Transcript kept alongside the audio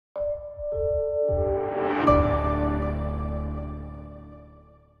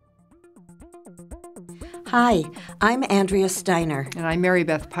Hi, I'm Andrea Steiner. And I'm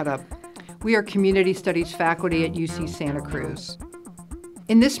Beth Pudup. We are Community Studies faculty at UC Santa Cruz.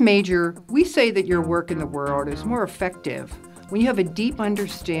 In this major, we say that your work in the world is more effective when you have a deep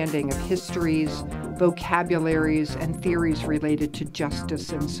understanding of histories, vocabularies, and theories related to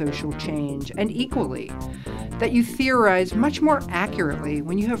justice and social change, and equally, that you theorize much more accurately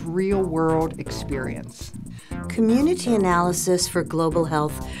when you have real-world experience. Community analysis for global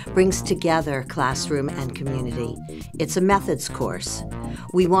health brings together classroom and community. It's a methods course.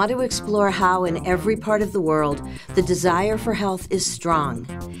 We want to explore how in every part of the world the desire for health is strong,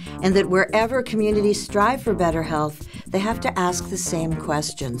 and that wherever communities strive for better health, they have to ask the same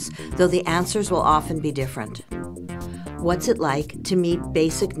questions, though the answers will often be different. What's it like to meet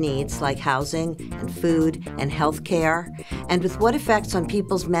basic needs like housing and food and health care, and with what effects on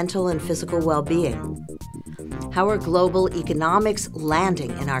people's mental and physical well-being? How are global economics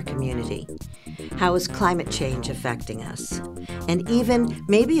landing in our community? How is climate change affecting us? And even,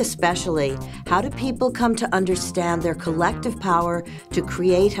 maybe especially, how do people come to understand their collective power to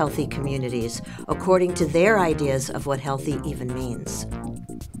create healthy communities according to their ideas of what healthy even means?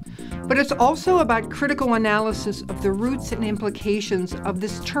 But it's also about critical analysis of the roots and implications of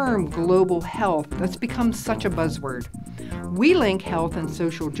this term, global health, that's become such a buzzword. We link health and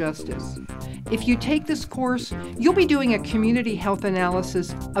social justice. If you take this course, you'll be doing a community health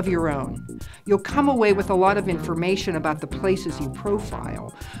analysis of your own. You'll come away with a lot of information about the places you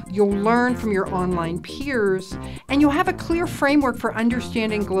profile. You'll learn from your online peers, and you'll have a clear framework for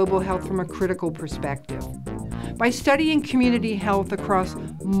understanding global health from a critical perspective. By studying community health across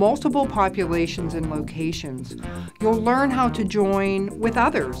multiple populations and locations, you'll learn how to join with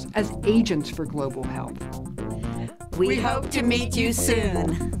others as agents for global health. We hope to meet you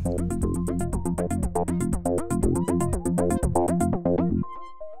soon.